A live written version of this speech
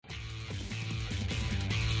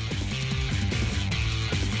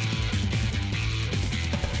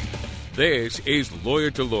This is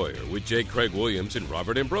Lawyer to Lawyer with J. Craig Williams and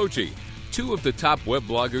Robert Ambrogi, two of the top web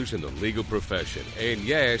bloggers in the legal profession. And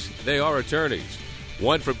yes, they are attorneys,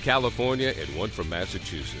 one from California and one from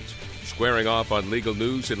Massachusetts, squaring off on legal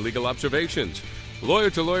news and legal observations.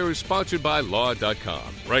 Lawyer to Lawyer is sponsored by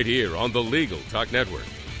Law.com, right here on the Legal Talk Network.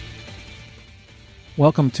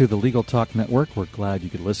 Welcome to the Legal Talk Network. We're glad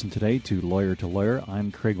you could listen today to Lawyer.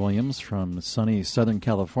 I'm Craig Williams from sunny Southern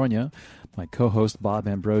California. My co-host Bob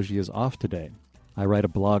Ambrogi is off today. I write a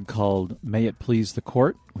blog called May It Please the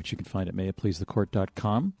Court, which you can find at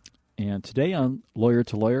mayitpleasethecourt.com. And today on Lawyer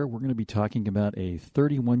to Lawyer, we're going to be talking about a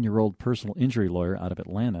 31-year-old personal injury lawyer out of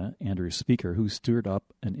Atlanta, Andrew Speaker, who stirred up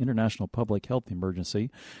an international public health emergency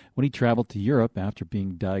when he traveled to Europe after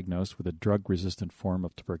being diagnosed with a drug-resistant form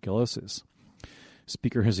of tuberculosis.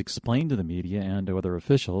 Speaker has explained to the media and to other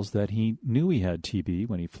officials that he knew he had TB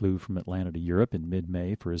when he flew from Atlanta to Europe in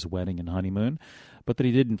mid-May for his wedding and honeymoon, but that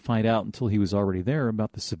he didn't find out until he was already there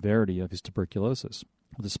about the severity of his tuberculosis.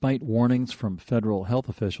 Despite warnings from federal health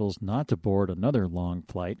officials not to board another long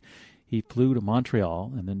flight, he flew to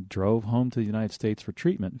Montreal and then drove home to the United States for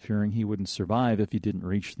treatment, fearing he wouldn't survive if he didn't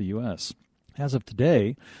reach the U.S. As of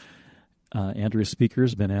today, Andrew Speaker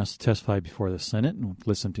has been asked to testify before the Senate, and we'll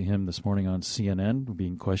listen to him this morning on CNN,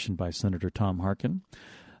 being questioned by Senator Tom Harkin.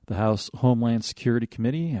 The House Homeland Security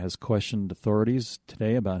Committee has questioned authorities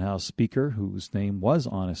today about how Speaker, whose name was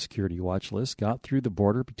on a security watch list, got through the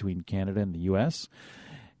border between Canada and the U.S.,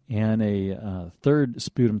 and a third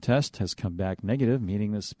sputum test has come back negative,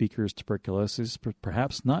 meaning that Speaker's tuberculosis is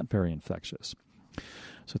perhaps not very infectious.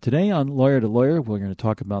 So today on Lawyer to Lawyer, we're going to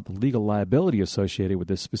talk about the legal liability associated with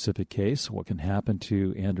this specific case, what can happen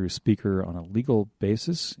to Andrew Speaker on a legal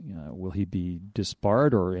basis. Will he be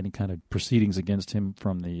disbarred or any kind of proceedings against him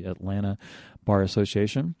from the Atlanta Bar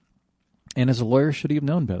Association? And as a lawyer, should he have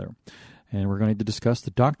known better? And we're going to discuss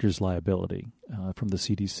the doctor's liability from the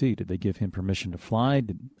CDC. Did they give him permission to fly?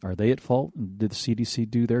 Are they at fault? Did the CDC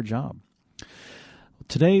do their job?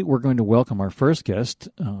 Today, we're going to welcome our first guest,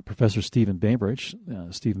 Professor Stephen Bainbridge.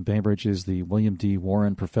 Stephen Bainbridge is the William D.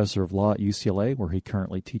 Warren Professor of Law at UCLA, where he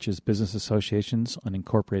currently teaches business associations,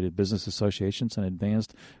 unincorporated business associations, and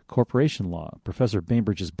advanced corporation law. Professor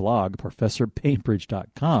Bainbridge's blog,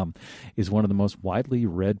 ProfessorBainbridge.com, is one of the most widely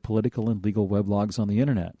read political and legal weblogs on the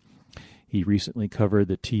Internet. He recently covered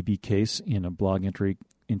the TB case in a blog entry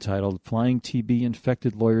entitled Flying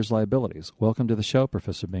TB-Infected Lawyers' Liabilities. Welcome to the show,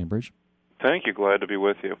 Professor Bainbridge. Thank you. Glad to be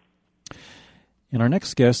with you. And our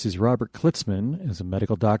next guest is Robert Klitzman, is a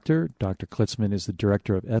medical doctor. Dr. Klitzman is the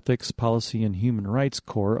Director of Ethics, Policy, and Human Rights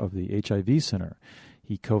Core of the HIV Center.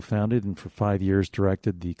 He co-founded and for 5 years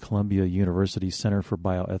directed the Columbia University Center for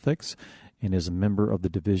Bioethics and is a member of the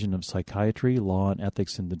Division of Psychiatry, Law, and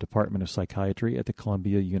Ethics in the Department of Psychiatry at the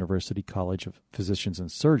Columbia University College of Physicians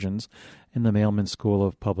and Surgeons and the Mailman School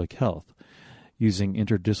of Public Health. Using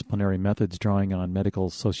interdisciplinary methods drawing on medical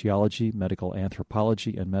sociology, medical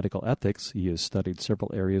anthropology, and medical ethics, he has studied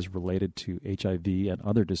several areas related to HIV and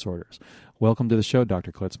other disorders. Welcome to the show,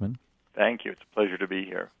 Dr. Klitzman. Thank you. It's a pleasure to be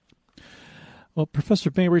here. Well, Professor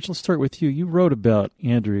Bainbridge, let's start with you. You wrote about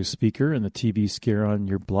Andrew Speaker and the TB scare on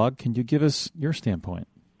your blog. Can you give us your standpoint?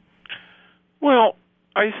 Well,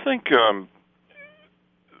 I think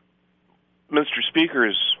Mr.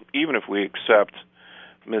 Speaker's, even if we accept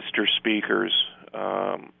Mr. Speaker's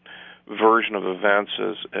version of events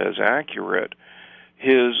as accurate,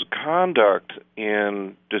 his conduct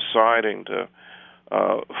in deciding to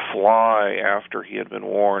fly after he had been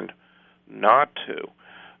warned not to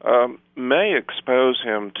may expose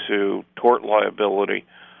him to tort liability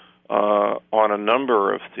on a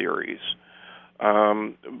number of theories.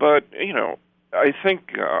 But, I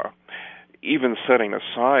think even setting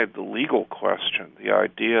aside the legal question, the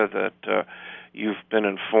idea that you've been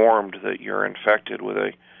informed that you're infected with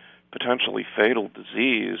a potentially fatal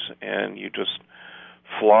disease and you just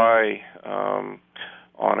fly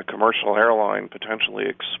on a commercial airline, potentially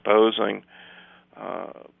exposing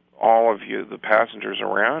all of you, the passengers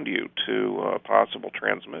around you, to possible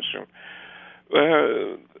transmission,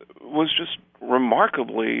 was just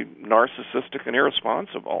remarkably narcissistic and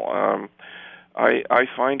irresponsible. I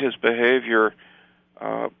find his behavior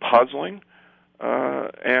puzzling,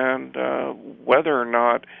 and whether or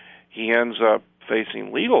not he ends up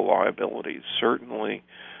facing legal liabilities, certainly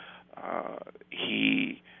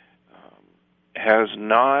he has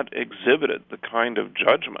not exhibited the kind of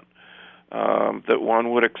judgment that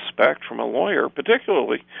one would expect from a lawyer,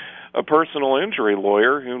 particularly a personal injury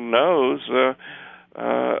lawyer who knows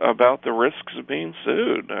about the risks of being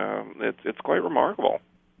sued. It's quite remarkable.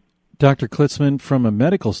 Dr. Klitzman, from a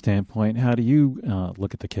medical standpoint, how do you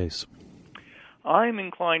look at the case? I'm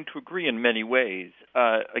inclined to agree in many ways.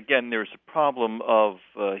 Again, there's a problem of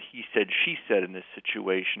he said, she said in this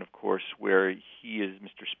situation, of course, where he is,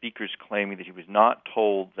 Mr. Speaker's claiming that he was not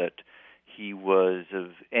told that he was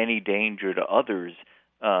of any danger to others,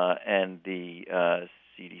 and the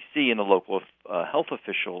CDC and the local health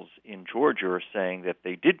officials in Georgia are saying that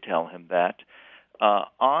they did tell him that.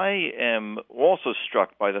 I am also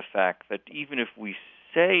struck by the fact that even if we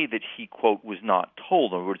say that he, quote, was not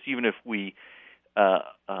told, in other words, even if we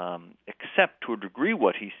accept to a degree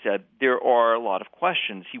what he said, there are a lot of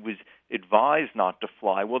questions. He was advised not to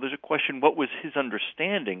fly. Well, there's a question, what was his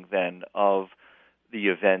understanding then of the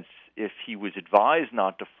events? If he was advised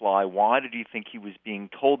not to fly, why did he think he was being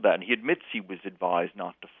told that? And he admits he was advised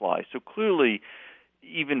not to fly. So clearly,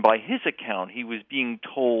 even by his account, he was being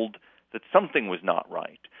told that something was not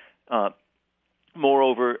right.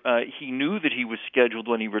 Moreover, he knew that he was scheduled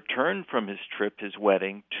when he returned from his trip, his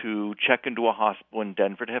wedding, to check into a hospital in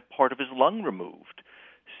Denver to have part of his lung removed.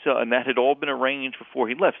 So, and that had all been arranged before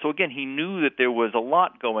he left. So again, he knew that there was a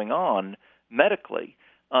lot going on medically.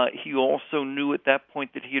 He also knew at that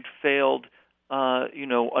point that he had failed,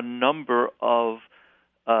 a number of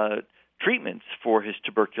treatments for his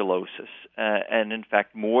tuberculosis, and in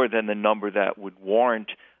fact more than the number that would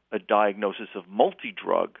warrant a diagnosis of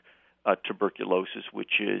multi-drug tuberculosis,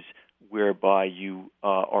 which is whereby you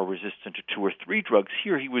are resistant to 2 or 3 drugs.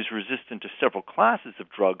 Here he was resistant to several classes of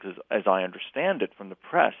drugs, as I understand it from the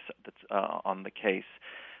press that's on the case.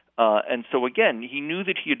 And so again, he knew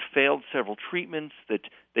that he had failed several treatments, that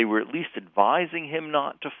they were at least advising him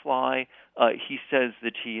not to fly. He says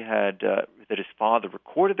that he had that his father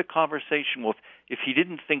recorded the conversation. Well, if he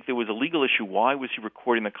didn't think there was a legal issue, why was he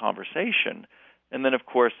recording the conversation? And then, of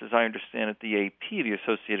course, as I understand it, the AP, the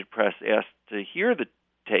Associated Press, asked to hear the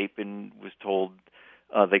tape and was told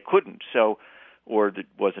they couldn't. So, or that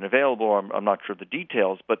wasn't available. I'm not sure of the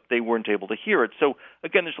details, but they weren't able to hear it. So,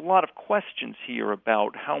 again, there's a lot of questions here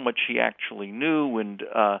about how much he actually knew and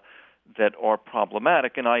that are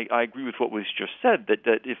problematic. And I agree with what was just said,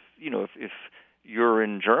 that if you're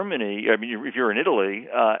in Germany, if you're in Italy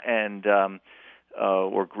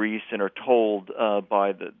or Greece and are told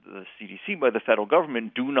by the CDC, by the federal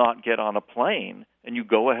government, do not get on a plane, and you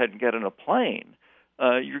go ahead and get on a plane,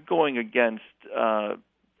 you're going against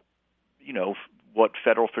what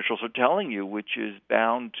federal officials are telling you, which is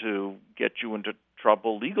bound to get you into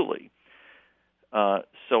trouble legally.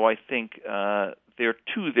 So I think there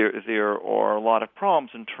are a lot of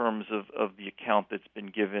problems in terms of the account that's been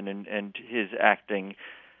given and his acting,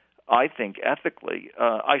 I think, ethically.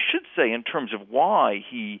 I should say in terms of why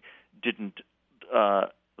he didn't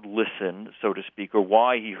listen, so to speak, or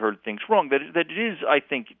why he heard things wrong, that it is, I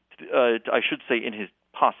think, I should say in his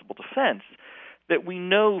possible defense, that we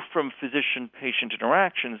know from physician-patient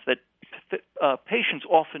interactions that patients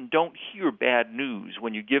often don't hear bad news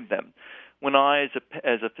when you give them. When I,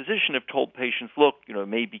 as a physician, have told patients, look, it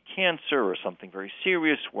may be cancer or something very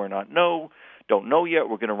serious, don't know yet,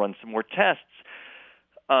 we're going to run some more tests,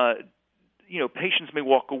 patients may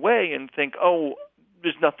walk away and think, oh,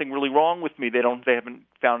 there's nothing really wrong with me. They haven't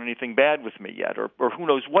found anything bad with me yet, or who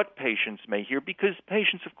knows what patients may hear, because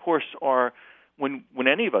patients, of course, are, when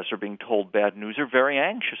any of us are being told bad news, are very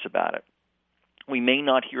anxious about it. We may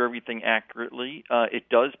not hear everything accurately. It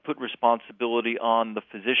does put responsibility on the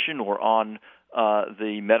physician or on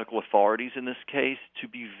the medical authorities in this case to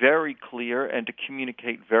be very clear and to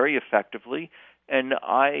communicate very effectively. And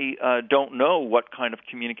I don't know what kind of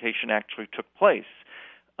communication actually took place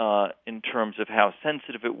in terms of how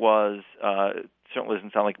sensitive it was. It certainly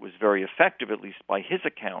doesn't sound like it was very effective, at least by his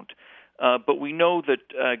account. But we know that,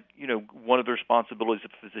 one of the responsibilities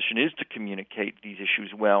of the physician is to communicate these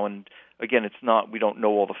issues well. And again, we don't know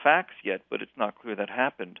all the facts yet, but it's not clear that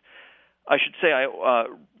happened. I should say I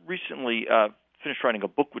recently finished writing a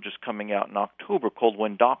book which is coming out in October called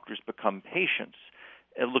When Doctors Become Patients,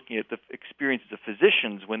 and looking at the experiences of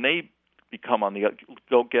physicians when they get on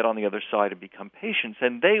the other side and become patients.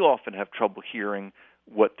 And they often have trouble hearing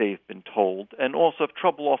what they've been told, and also have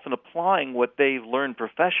trouble often applying what they've learned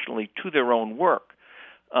professionally to their own work.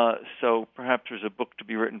 So perhaps there's a book to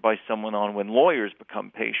be written by someone on when lawyers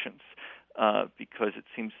become patients, because it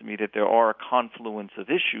seems to me that there are a confluence of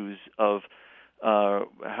issues of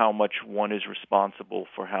how much one is responsible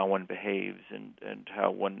for how one behaves and how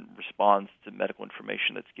one responds to medical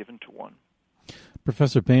information that's given to one.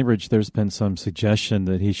 Professor Bainbridge, there's been some suggestion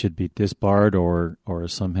that he should be disbarred or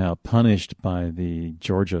somehow punished by the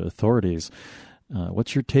Georgia authorities.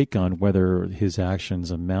 What's your take on whether his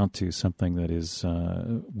actions amount to something that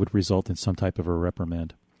would result in some type of a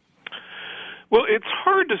reprimand? Well, it's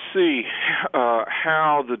hard to see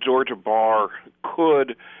how the Georgia bar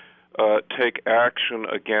could take action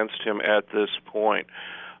against him at this point.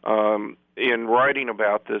 In writing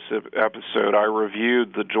about this episode, I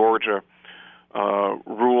reviewed the Georgia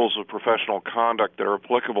rules of professional conduct that are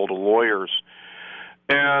applicable to lawyers.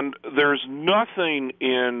 And there's nothing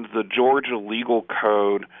in the Georgia legal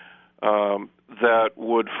code that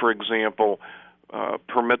would, for example,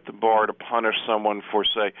 permit the bar to punish someone for,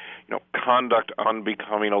 say, conduct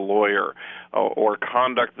unbecoming a lawyer, or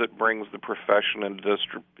conduct that brings the profession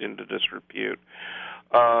into disrepute.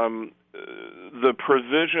 The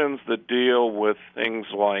provisions that deal with things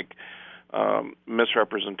like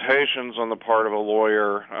misrepresentations on the part of a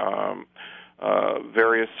lawyer,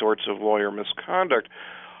 various sorts of lawyer misconduct,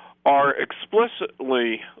 are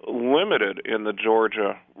explicitly limited in the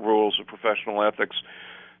Georgia rules of professional ethics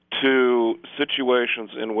to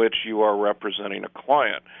situations in which you are representing a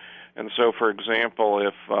client. And so, for example,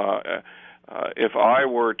 if I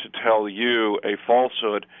were to tell you a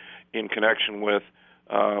falsehood in connection with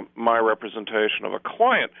my representation of a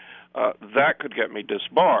client, that could get me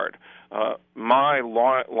disbarred. My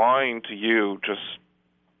lying to you just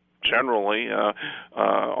generally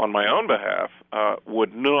on my own behalf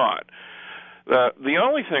would not. The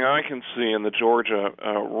only thing I can see in the Georgia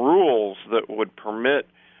rules that would permit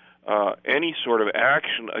any sort of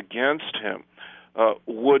action against him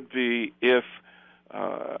would be if,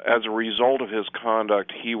 as a result of his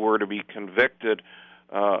conduct, he were to be convicted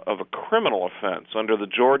of a criminal offense. Under the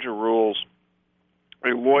Georgia rules, a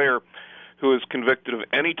lawyer who is convicted of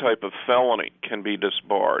any type of felony can be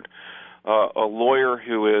disbarred. A lawyer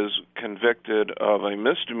who is convicted of a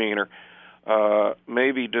misdemeanor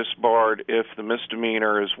may be disbarred if the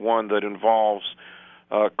misdemeanor is one that involves,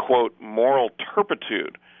 quote, moral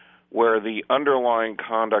turpitude, where the underlying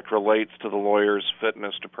conduct relates to the lawyer's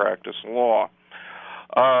fitness to practice law.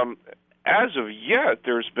 As of yet,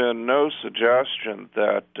 there's been no suggestion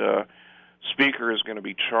that Speaker is going to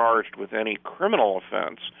be charged with any criminal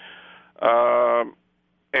offense.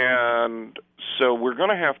 And so we're going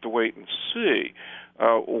to have to wait and see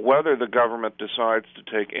whether the government decides to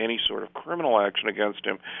take any sort of criminal action against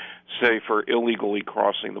him, say for illegally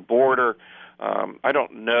crossing the border. I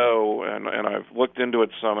don't know, and I've looked into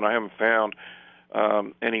it some, and I haven't found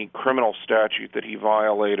any criminal statute that he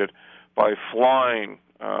violated by flying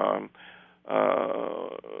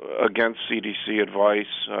against CDC advice,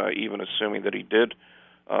 even assuming that he did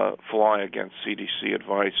fly against CDC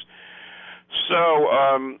advice. So,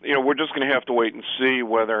 we're just going to have to wait and see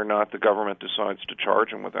whether or not the government decides to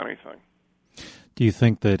charge him with anything. Do you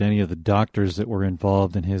think that any of the doctors that were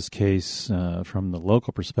involved in his case, from the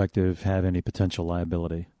local perspective, have any potential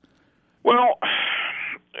liability? Well,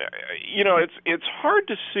 it's hard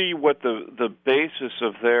to see what the basis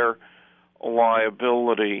of their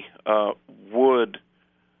liability would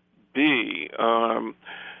be.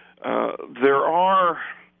 There are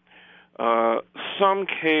some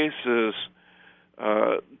cases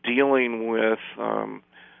dealing with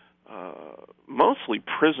mostly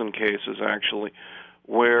prison cases, actually,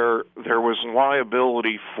 where there was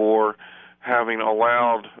liability for having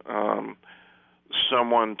allowed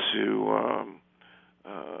someone to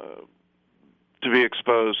be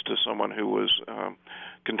exposed to someone who was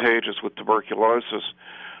contagious with tuberculosis.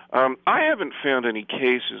 I haven't found any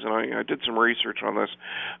cases, and I did some research on this,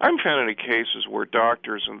 I haven't found any cases where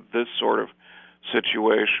doctors in this sort of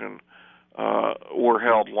situation were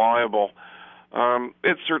held liable.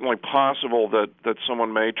 It's certainly possible that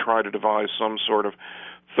someone may try to devise some sort of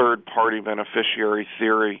third-party beneficiary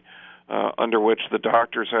theory under which the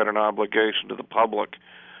doctors had an obligation to the public,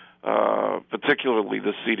 particularly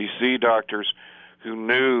the CDC doctors who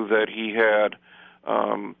knew that he had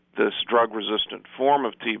this drug-resistant form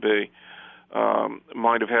of TB,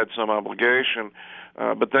 might have had some obligation.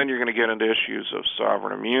 But then you're going to get into issues of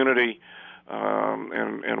sovereign immunity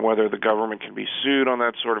and whether the government can be sued on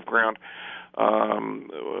that sort of ground.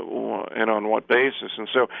 And on what basis. And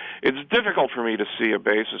so it's difficult for me to see a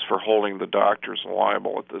basis for holding the doctors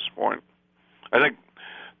liable at this point. I think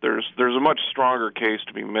there's a much stronger case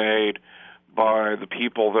to be made by the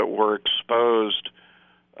people that were exposed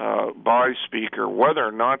by Speaker, whether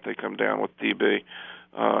or not they come down with TB.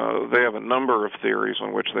 They have a number of theories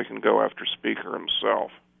on which they can go after Speaker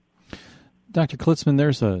himself. Dr. Klitzman,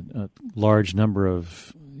 there's a large number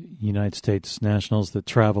of United States nationals that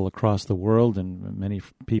travel across the world, and many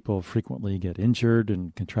people frequently get injured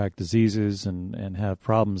and contract diseases and have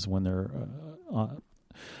problems when they're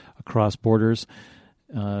across borders.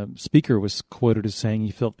 Speaker was quoted as saying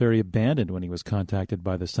he felt very abandoned when he was contacted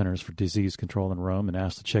by the Centers for Disease Control in Rome and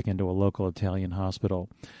asked to check into a local Italian hospital.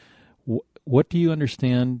 What do you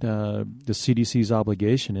understand the CDC's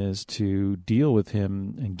obligation is to deal with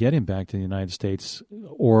him and get him back to the United States,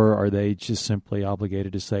 or are they just simply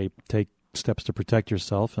obligated to say, take steps to protect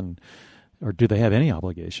yourself, or do they have any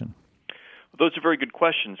obligation? Those are very good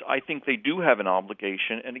questions. I think they do have an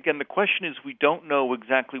obligation. And again, the question is, we don't know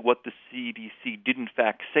exactly what the CDC did in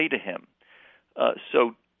fact say to him.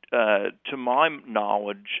 To my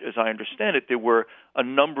knowledge, as I understand it, there were a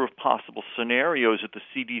number of possible scenarios that the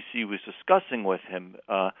CDC was discussing with him.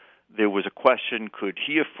 There was a question, could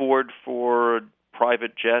he afford for a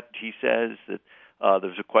private jet? He says that there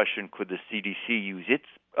was a question, could the CDC use its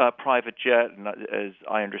private jet? And as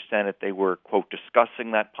I understand it, they were, quote,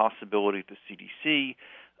 discussing that possibility at the CDC.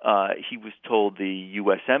 He was told the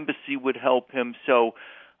U.S. Embassy would help him. So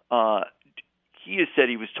he has said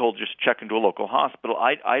he was told just check into a local hospital.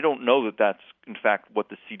 I don't know that that's, in fact, what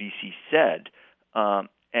the CDC said.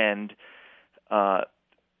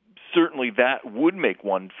 Certainly that would make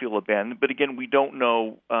one feel abandoned. But again, we don't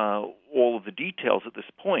know all of the details at this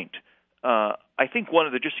point. I think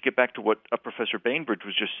just to get back to what Professor Bainbridge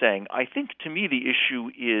was just saying, I think to me the issue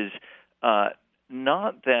is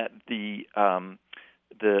not that the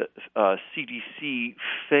CDC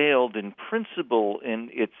failed in principle in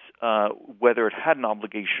its whether it had an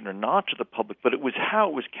obligation or not to the public, but it was how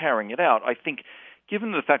it was carrying it out. I think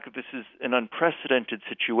given the fact that this is an unprecedented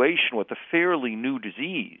situation with a fairly new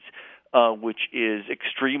disease, which is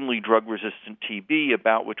extremely drug-resistant TB,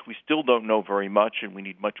 about which we still don't know very much and we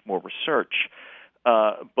need much more research,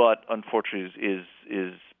 but unfortunately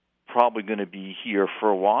is probably going to be here for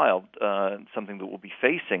a while, something that we'll be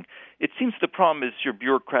facing. It seems the problem is your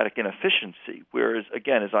bureaucratic inefficiency, whereas,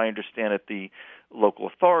 again, as I understand it, the local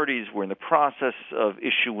authorities were in the process of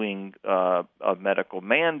issuing a medical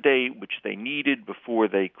mandate, which they needed before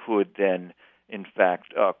they could then, in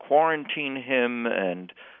fact, quarantine him,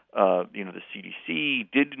 and the CDC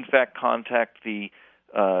did, in fact, contact the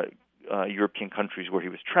European countries where he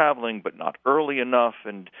was traveling, but not early enough,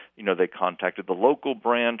 and they contacted the local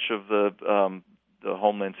branch of the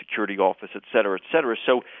Homeland Security Office, et cetera, et cetera.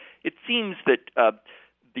 So it seems that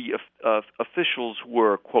the officials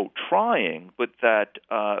were, quote, trying, but that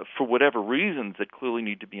for whatever reasons that clearly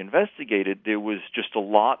need to be investigated, there was just a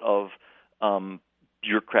lot of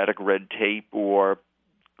bureaucratic red tape or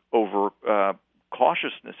over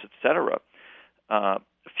cautiousness, et cetera.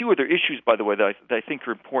 A few other issues, by the way, that I think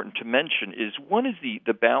are important to mention is one is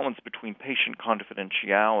the balance between patient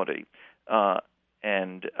confidentiality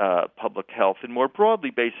and public health, and more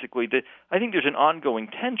broadly, basically, I think there's an ongoing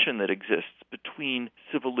tension that exists between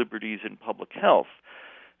civil liberties and public health.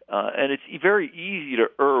 And it's very easy to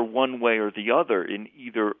err one way or the other in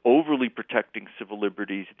either overly protecting civil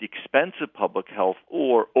liberties at the expense of public health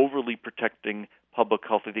or overly protecting public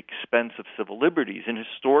health at the expense of civil liberties. And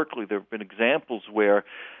historically, there have been examples where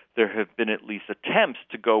there have been at least attempts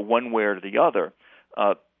to go one way or the other.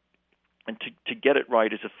 And to get it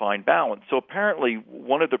right is a fine balance. So apparently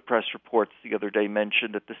one of the press reports the other day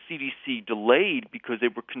mentioned that the CDC delayed because they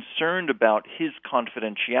were concerned about his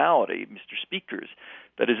confidentiality, Mr. Speaker's.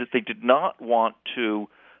 That is, that they did not want to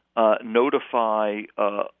notify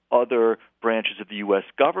other branches of the U.S.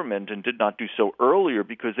 government and did not do so earlier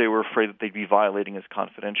because they were afraid that they'd be violating his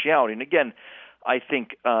confidentiality. And again, I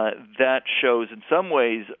think that shows in some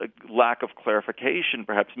ways a lack of clarification,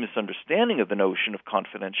 perhaps misunderstanding of the notion of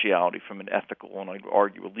confidentiality from an ethical and I'd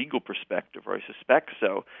argue a legal perspective, or I suspect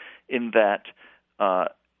so, in that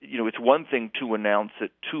it's one thing to announce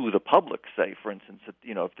it to the public, say, for instance, that,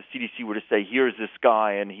 if the CDC were to say, here's this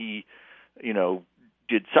guy and he,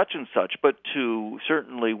 did such and such, but to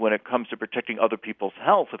certainly when it comes to protecting other people's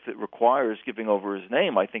health, if it requires giving over his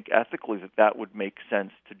name, I think ethically that would make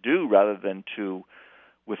sense to do rather than to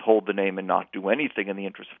withhold the name and not do anything in the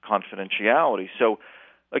interest of confidentiality. So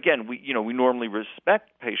again, we normally respect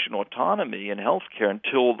patient autonomy in healthcare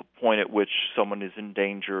until the point at which someone is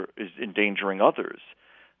endangering others.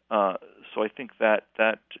 So I think that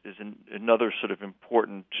is another sort of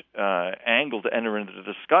important angle to enter into the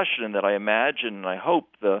discussion, and that I imagine and I hope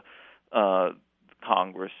the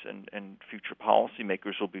Congress and future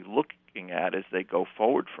policymakers will be looking at as they go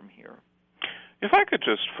forward from here. If I could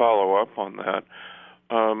just follow up on that,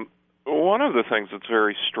 one of the things that's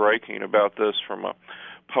very striking about this from a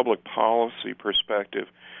public policy perspective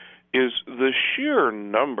is the sheer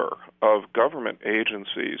number of government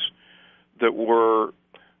agencies that were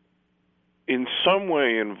in some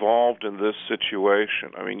way involved in this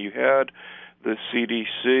situation. I mean, you had the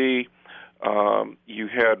CDC, you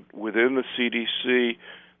had within the CDC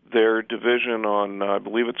their division on, I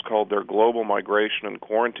believe it's called their Global Migration and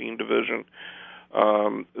Quarantine Division.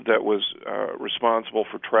 that was responsible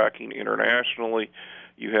for tracking internationally.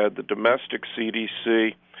 You had the domestic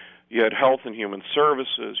CDC. You had Health and Human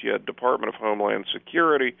Services. You had Department of Homeland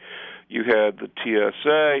Security. You had the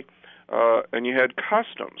TSA, and you had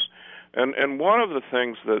Customs. And one of the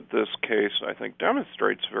things that this case, I think,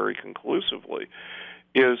 demonstrates very conclusively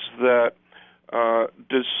is that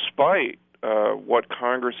despite what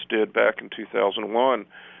Congress did back in 2001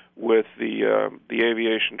 with the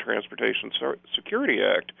Aviation Transportation Security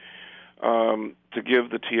Act to give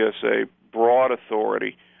the TSA broad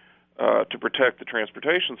authority to protect the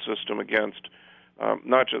transportation system against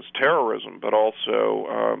not just terrorism, but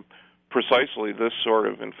also precisely this sort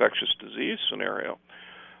of infectious disease scenario,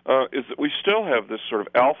 is that we still have this sort of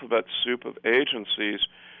alphabet soup of agencies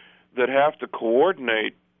that have to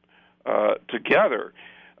coordinate together.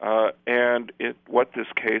 And what this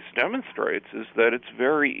case demonstrates is that it's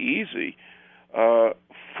very easy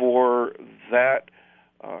for that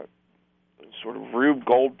sort of Rube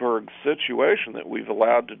Goldberg situation that we've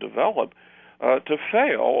allowed to develop to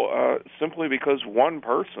fail simply because one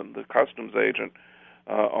person, the customs agent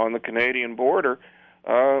on the Canadian border,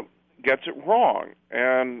 gets it wrong.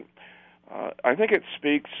 And I think it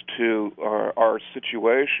speaks to our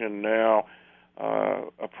situation now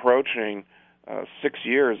approaching 6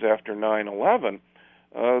 years after 9/11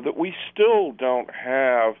 that we still don't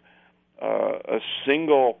have a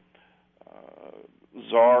single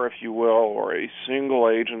czar, if you will, or a single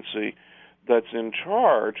agency that's in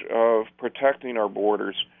charge of protecting our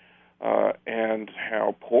borders and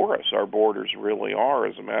how porous our borders really are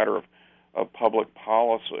as a matter of public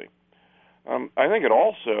policy. I think it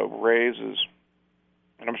also raises,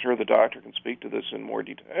 and I'm sure the doctor can speak to this in more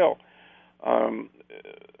detail,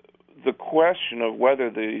 the question of whether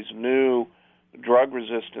these new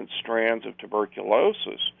drug-resistant strands of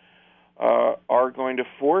tuberculosis are going to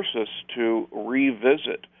force us to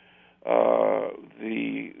revisit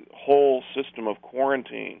the whole system of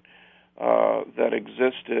quarantine that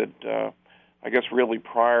existed, I guess, really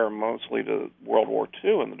prior mostly to World War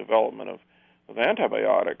II and the development of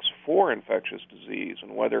antibiotics for infectious disease,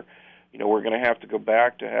 and whether we're going to have to go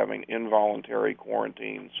back to having involuntary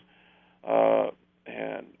quarantines.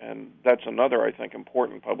 And that's another, I think,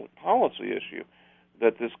 important public policy issue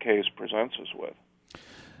that this case presents us with.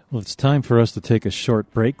 Well, it's time for us to take a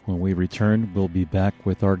short break. When we return, we'll be back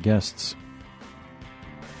with our guests.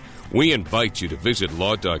 We invite you to visit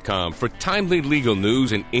law.com for timely legal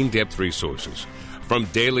news and in-depth resources. From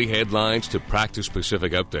daily headlines to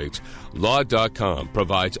practice-specific updates, Law.com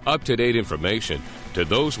provides up-to-date information to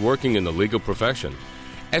those working in the legal profession.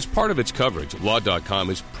 As part of its coverage, Law.com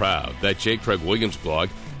is proud that J. Craig Williams' blog,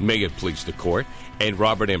 May It Please the Court, and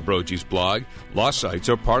Robert Ambrogi's blog, Law Sites,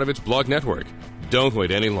 are part of its blog network. Don't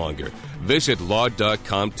wait any longer. Visit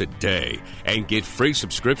Law.com today and get free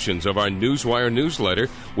subscriptions of our Newswire newsletter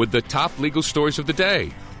with the top legal stories of the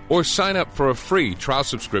day. Or sign up for a free trial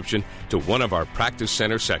subscription to one of our Practice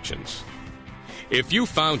Center sections. If you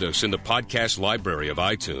found us in the podcast library of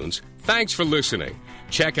iTunes, thanks for listening.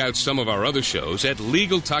 Check out some of our other shows at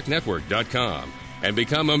LegalTalkNetwork.com and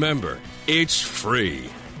become a member. It's free.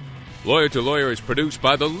 Lawyer to Lawyer is produced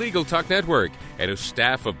by the Legal Talk Network and a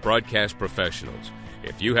staff of broadcast professionals.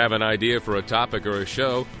 If you have an idea for a topic or a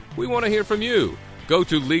show, we want to hear from you. Go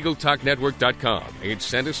to LegalTalkNetwork.com and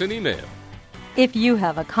send us an email. If you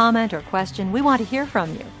have a comment or question, we want to hear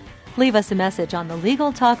from you. Leave us a message on the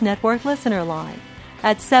Legal Talk Network listener line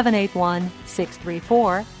at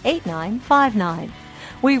 781-634-8959.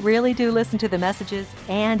 We really do listen to the messages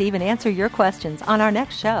and even answer your questions on our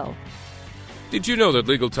next show. Did you know that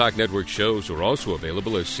Legal Talk Network shows are also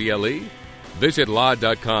available as CLE? Visit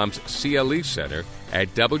Law.com's CLE Center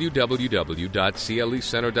at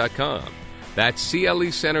www.clecenter.com. That's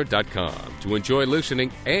clecenter.com to enjoy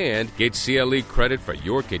listening and get CLE credit for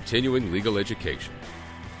your continuing legal education.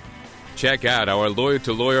 Check out our Lawyer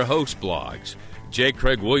to Lawyer host blogs, J.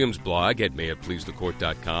 Craig Williams' blog at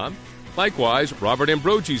mayitpleasethecourt.com. Likewise, Robert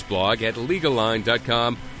Ambrogi's blog at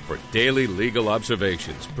legalline.com for daily legal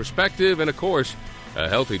observations, perspective, and, of course, a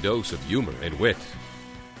healthy dose of humor and wit.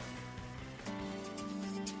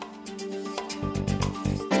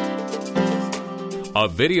 A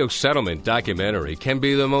video settlement documentary can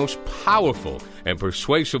be the most powerful and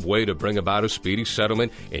persuasive way to bring about a speedy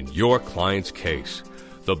settlement in your client's case.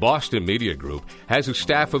 The Boston Media Group has a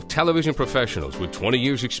staff of television professionals with 20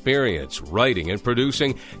 years' experience writing and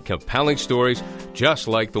producing compelling stories just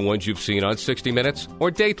like the ones you've seen on 60 Minutes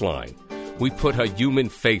or Dateline. We put a human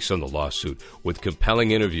face on the lawsuit with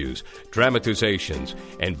compelling interviews, dramatizations,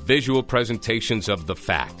 and visual presentations of the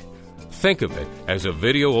fact. Think of it as a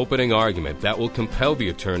video opening argument that will compel the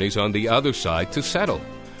attorneys on the other side to settle.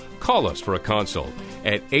 Call us for a consult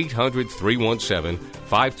at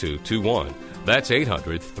 800-317-5221. That's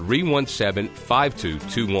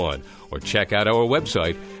 800-317-5221. Or check out our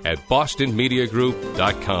website at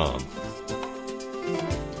bostonmediagroup.com.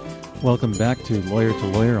 Welcome back to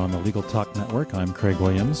Lawyer on the Legal Talk Network. I'm Craig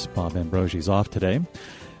Williams. Bob Ambrosie's off today.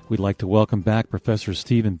 We'd like to welcome back Professor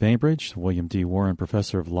Stephen Bainbridge, William D. Warren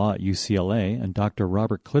Professor of Law at UCLA, and Dr.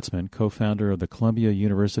 Robert Klitzman, co-founder of the Columbia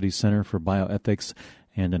University Center for Bioethics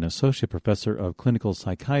and an associate professor of clinical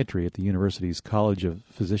psychiatry at the university's College of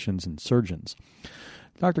Physicians and Surgeons.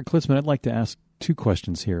 Dr. Klitzman, I'd like to ask two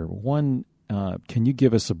questions here. One, can you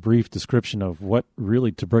give us a brief description of what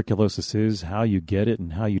really tuberculosis is, how you get it,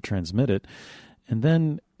 and how you transmit it? And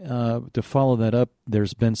then to follow that up,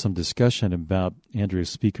 there's been some discussion about Andrew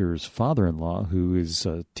Speaker's father-in-law, who is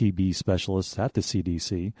a TB specialist at the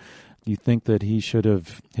CDC. Do you think that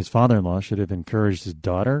his father-in-law should have encouraged his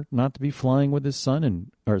daughter not to be flying with his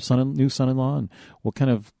new son-in-law? And what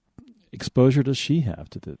kind of exposure does she have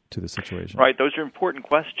to the situation? Right, those are important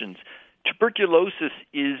questions. Tuberculosis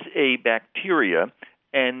is a bacteria,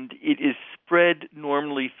 and it is spread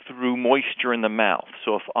normally through moisture in the mouth.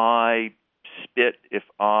 So if I spit, if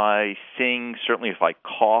I sing, certainly if I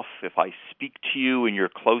cough, if I speak to you and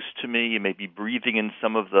you're close to me, you may be breathing in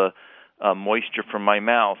some of the moisture from my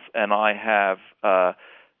mouth, and I have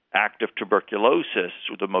active tuberculosis,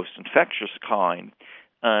 the most infectious kind.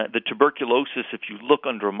 The tuberculosis, if you look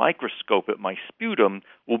under a microscope at my sputum,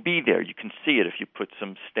 will be there. You can see it if you put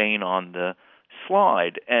some stain on the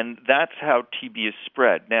slide, and that's how TB is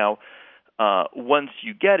spread. Now, once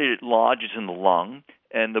you get it, it lodges in the lung,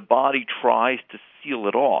 and the body tries to seal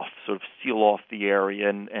it off, sort of seal off the area,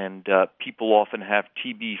 and people often have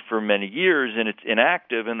TB for many years, and it's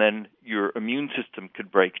inactive, and then your immune system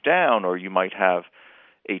could break down, or you might have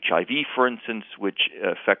HIV, for instance, which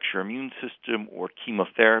affects your immune system, or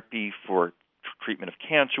chemotherapy for treatment of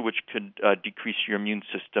cancer, which could decrease your immune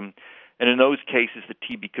system. And in those cases, the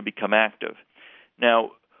TB could become active.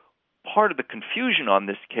 Now, part of the confusion on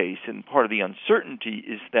this case and part of the uncertainty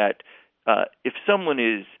is that if someone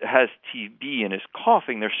has TB and is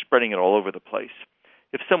coughing, they're spreading it all over the place.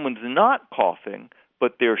 If someone's not coughing,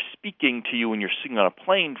 but they're speaking to you and you're sitting on a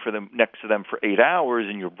plane next to them for 8 hours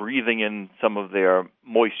and you're breathing in some of their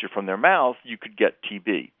moisture from their mouth, you could get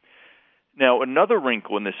TB. Now, another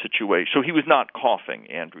wrinkle in this situation, so he was not coughing,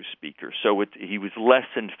 Andrew Speaker, so he was less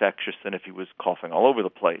infectious than if he was coughing all over the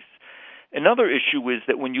place. Another issue is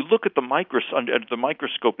that when you look at under the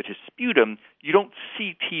microscope at his sputum, you don't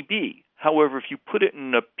see TB. However, if you put it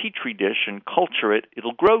in a petri dish and culture it,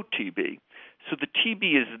 it'll grow TB. So the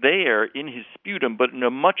TB is there in his sputum, but in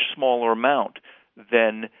a much smaller amount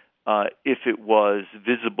than if it was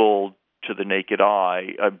visible to the naked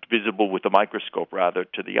eye, visible with the microscope, rather,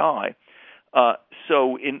 to the eye.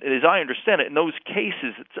 So as I understand it, in those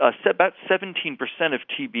cases, about 17% of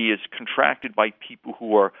TB is contracted by people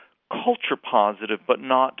who are culture positive but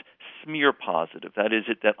not smear positive. That is,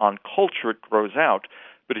 that on culture it grows out.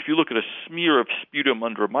 But if you look at a smear of sputum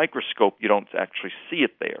under a microscope, you don't actually see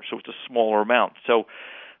it there. So it's a smaller amount. So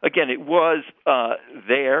again, it was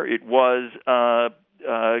there. It was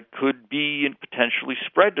could be and potentially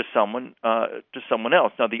spread to someone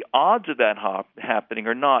else. Now, the odds of that happening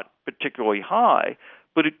are not particularly high,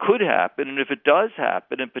 but it could happen. And if it does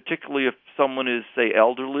happen, and particularly if someone is, say,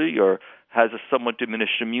 elderly or has a somewhat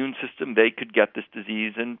diminished immune system, they could get this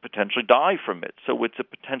disease and potentially die from it. So it's a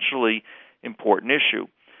potentially important issue.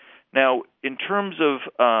 Now, in terms of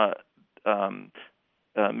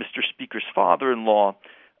Mr. Speaker's father-in-law,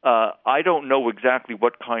 I don't know exactly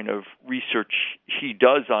what kind of research he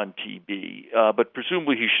does on TB, but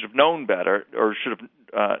presumably he should have known better or should have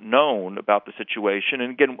known about the situation.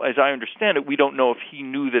 And again, as I understand it, we don't know if he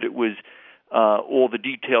knew that it was all the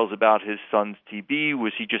details about his son's TB.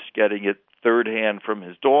 Was he just getting it third hand from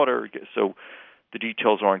his daughter? So the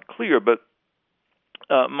details aren't clear. But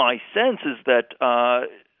my sense is that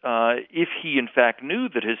if he in fact knew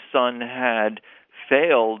that his son had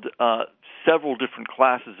failed several different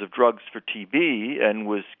classes of drugs for TB and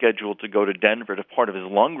was scheduled to go to Denver to part of his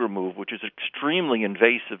lung remove, which is an extremely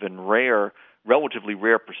invasive and relatively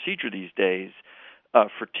rare procedure these days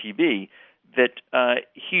for TB, that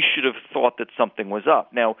he should have thought that something was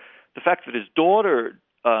up. Now, the fact that his daughter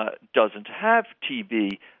doesn't have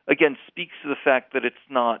TB, again, speaks to the fact that it's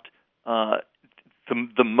not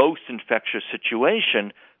the most infectious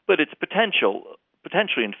situation, but it's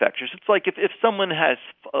potentially infectious. It's like if someone has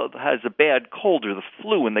a bad cold or the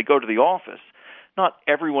flu and they go to the office, not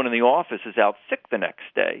everyone in the office is out sick the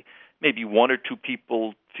next day. maybe one or two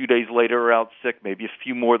people a few days later are out sick, maybe a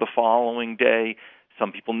few more the following day.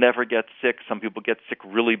 Some people never get sick. Some people get sick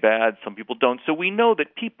really bad. Some people don't. So we know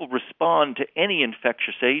that people respond to any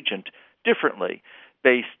infectious agent differently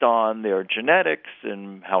based on their genetics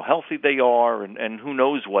and how healthy they are and who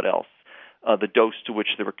knows what else, the dose to which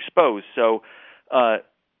they're exposed. So,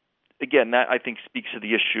 again, that I think speaks to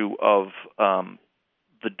the issue of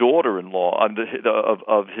the daughter-in-law,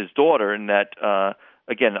 of his daughter, and that,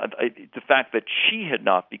 again, the fact that she had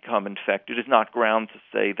not become infected is not ground to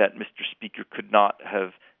say that Mr. Speaker could not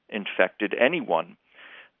have infected anyone.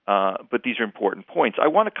 But these are important points. I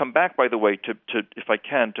want to come back, by the way, to if I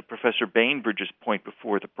can, to Professor Bainbridge's point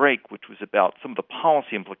before the break, which was about some of the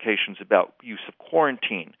policy implications about use of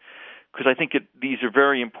quarantine, because I think these are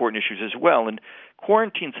very important issues as well. And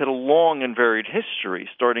quarantines had a long and varied history,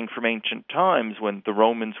 starting from ancient times when the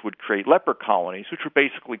Romans would create leper colonies, which were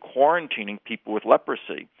basically quarantining people with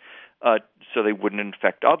leprosy so they wouldn't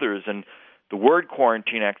infect others. And the word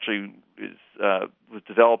quarantine actually was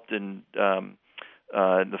developed in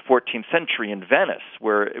the 14th century in Venice,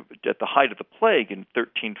 where at the height of the plague in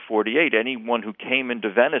 1348, anyone who came into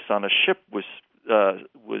Venice on a ship was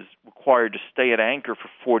required to stay at anchor for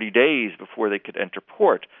 40 days before they could enter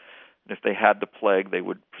port. And if they had the plague, they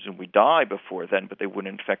would presumably die before then, but they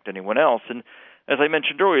wouldn't infect anyone else. And as I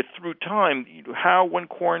mentioned earlier, through time, how, when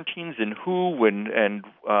quarantines, and who, and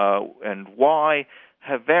why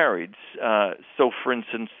have varied. So, for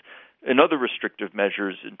instance, and other restrictive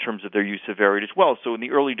measures in terms of their use have varied as well. So in the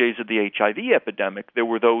early days of the HIV epidemic, there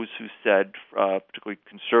were those who said, particularly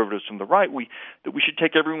conservatives from the right, that we should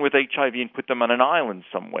take everyone with HIV and put them on an island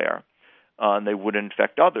somewhere, and they would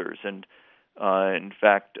infect others. And in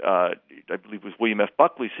fact, I believe it was William F.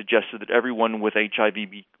 Buckley suggested that everyone with HIV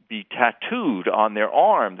be tattooed on their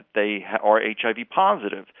arm that they are HIV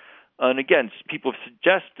positive. And again, people have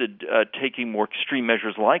suggested taking more extreme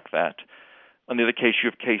measures like that. On the other case, you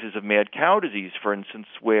have cases of mad cow disease, for instance,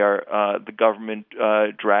 where the government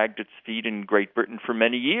dragged its feet in Great Britain for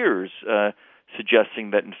many years,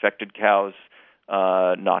 suggesting that infected cows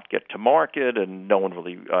not get to market, and no one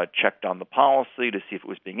really checked on the policy to see if it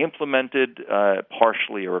was being implemented,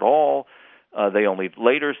 partially or at all. They only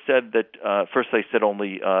later said that, first they said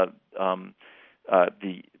only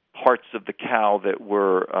the parts of the cow that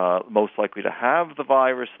were most likely to have the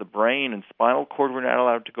virus, the brain and spinal cord, were not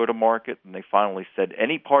allowed to go to market. And they finally said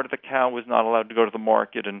any part of the cow was not allowed to go to the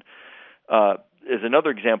market. And as another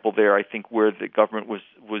example there, I think, where the government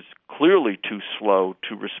was clearly too slow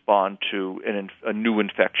to respond to a new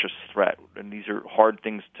infectious threat. And these are hard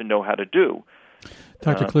things to know how to do.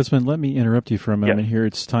 Dr. Klitzman, let me interrupt you for a moment here.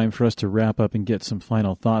 It's time for us to wrap up and get some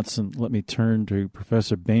final thoughts, and let me turn to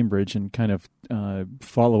Professor Bainbridge and kind of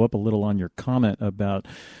follow up a little on your comment about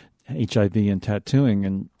HIV and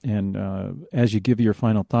tattooing. And as you give your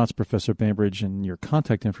final thoughts, Professor Bainbridge, and your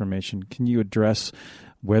contact information, can you address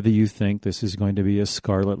whether you think this is going to be a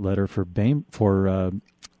scarlet letter for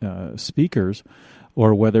speakers,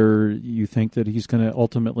 or whether you think that he's going to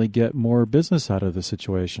ultimately get more business out of the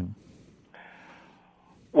situation?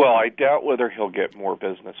 Well, I doubt whether he'll get more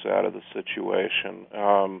business out of the situation,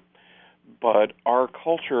 but our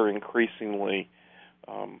culture increasingly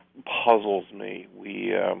puzzles me.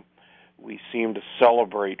 We seem to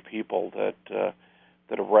celebrate people that a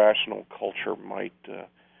rational culture might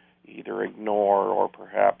either ignore or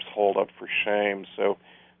perhaps hold up for shame. So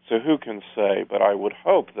who can say? But I would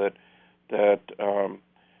hope that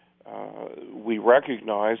we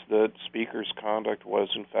recognize that Speaker's conduct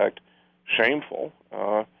was in fact shameful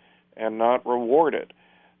and not rewarded.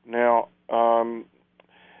 Now, and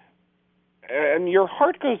your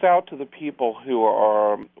heart goes out to the people who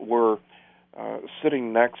were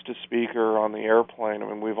sitting next to Speaker on the airplane. I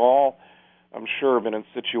mean, we've all, I'm sure, been in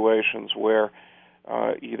situations where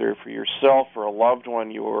either for yourself or a loved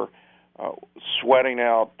one, you were sweating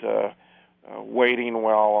out, waiting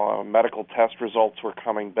while medical test results were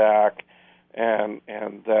coming back, and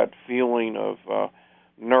that feeling of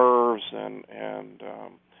nerves and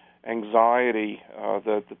anxiety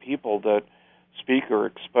that the people that Speaker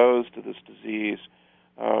exposed to this disease,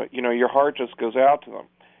 your heart just goes out to them,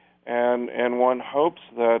 and one hopes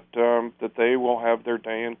that they will have their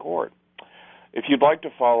day in court. If you'd like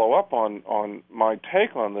to follow up on my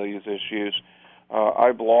take on these issues,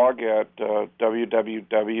 I blog at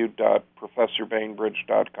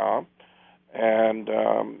www.professorbainbridge.com, and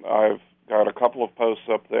I've got a couple of posts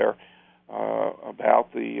up there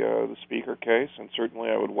about the Speaker case, and certainly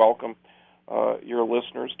I would welcome your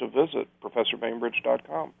listeners to visit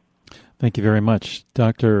professorbainbridge.com. Thank you very much.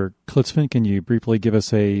 Dr. Klitzman, can you briefly give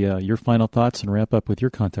us your final thoughts and wrap up with your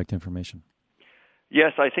contact information?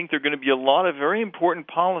 Yes, I think there are going to be a lot of very important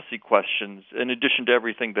policy questions, in addition to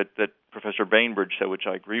everything that Professor Bainbridge said, which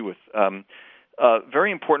I agree with.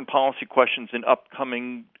 Very important policy questions in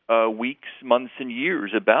upcoming weeks, months, and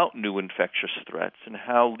years about new infectious threats and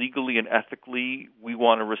how legally and ethically we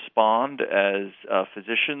want to respond as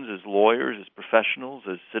physicians, as lawyers, as professionals,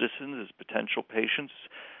 as citizens, as potential patients.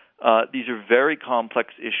 These are very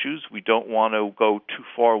complex issues. We don't want to go too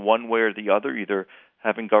far one way or the other, either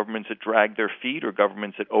having governments that drag their feet or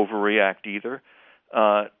governments that overreact either.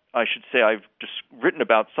 I should say I've just written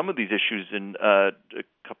about some of these issues in a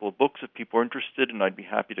couple of books if people are interested, and I'd be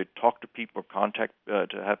happy to talk to people or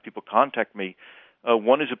to have people contact me.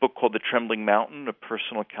 One is a book called The Trembling Mountain, a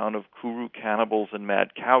personal account of Kuru cannibals and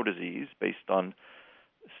mad cow disease, based on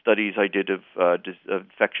studies I did of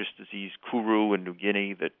infectious disease Kuru in New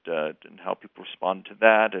Guinea and how people respond to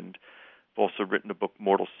that. And I've also written a book,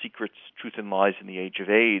 Mortal Secrets, Truth and Lies in the Age of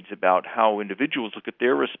AIDS, about how individuals look at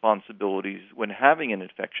their responsibilities when having an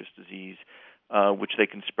infectious disease, which they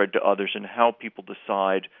can spread to others, and how people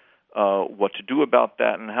decide what to do about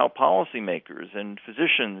that, and how policymakers and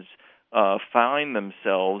physicians find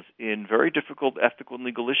themselves in very difficult ethical and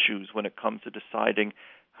legal issues when it comes to deciding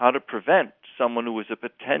how to prevent someone who is a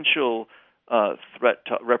potential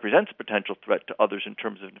represents a potential threat to others in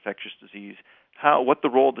terms of infectious disease, what the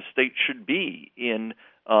role of the state should be in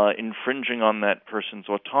infringing on that person's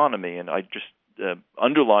autonomy. And I just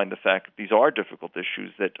underline the fact that these are difficult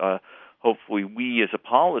issues that hopefully we as a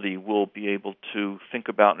polity will be able to think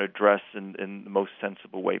about and address in the most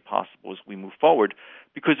sensible way possible as we move forward,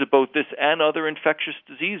 because of both this and other infectious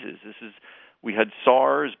diseases. We had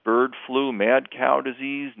SARS, bird flu, mad cow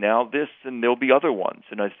disease, now this, and there'll be other ones.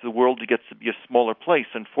 And as the world gets to be a smaller place,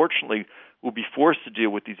 unfortunately, we'll be forced to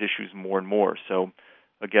deal with these issues more and more. So,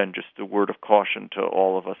 again, just a word of caution to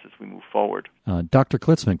all of us as we move forward. Dr.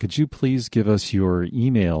 Klitzman, could you please give us your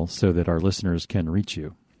email so that our listeners can reach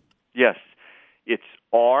you? Yes. It's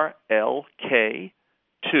RLK2,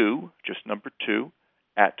 just number 2,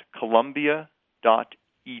 at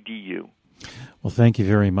Columbia.edu. Well, thank you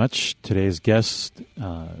very much. Today's guests,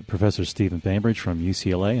 Professor Stephen Bainbridge from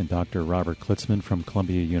UCLA and Dr. Robert Klitzman from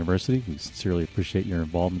Columbia University. We sincerely appreciate your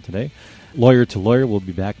involvement today. Lawyer to Lawyer will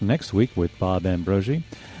be back next week with Bob Ambrogi.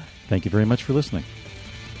 Thank you very much for listening.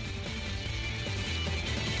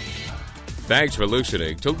 Thanks for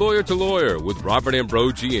listening to Lawyer with Robert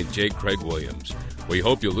Ambrogi and J. Craig Williams. We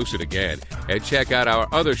hope you'll listen again and check out our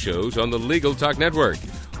other shows on the Legal Talk Network.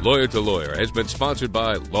 Lawyer to Lawyer has been sponsored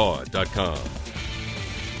by Law.com.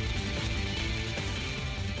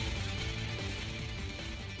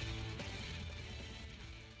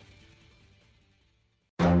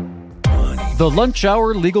 The Lunch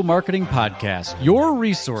Hour Legal Marketing Podcast, your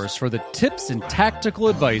resource for the tips and tactical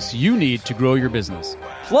advice you need to grow your business.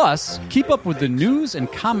 Plus, keep up with the news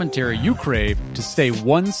and commentary you crave to stay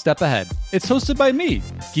one step ahead. It's hosted by me,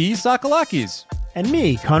 Guy Sakalakis. And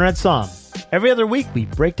me, Conrad Somm. Every other week, we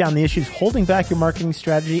break down the issues holding back your marketing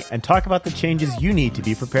strategy and talk about the changes you need to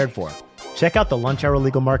be prepared for. Check out the Lunch Hour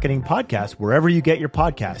Legal Marketing Podcast wherever you get your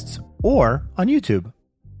podcasts or on YouTube.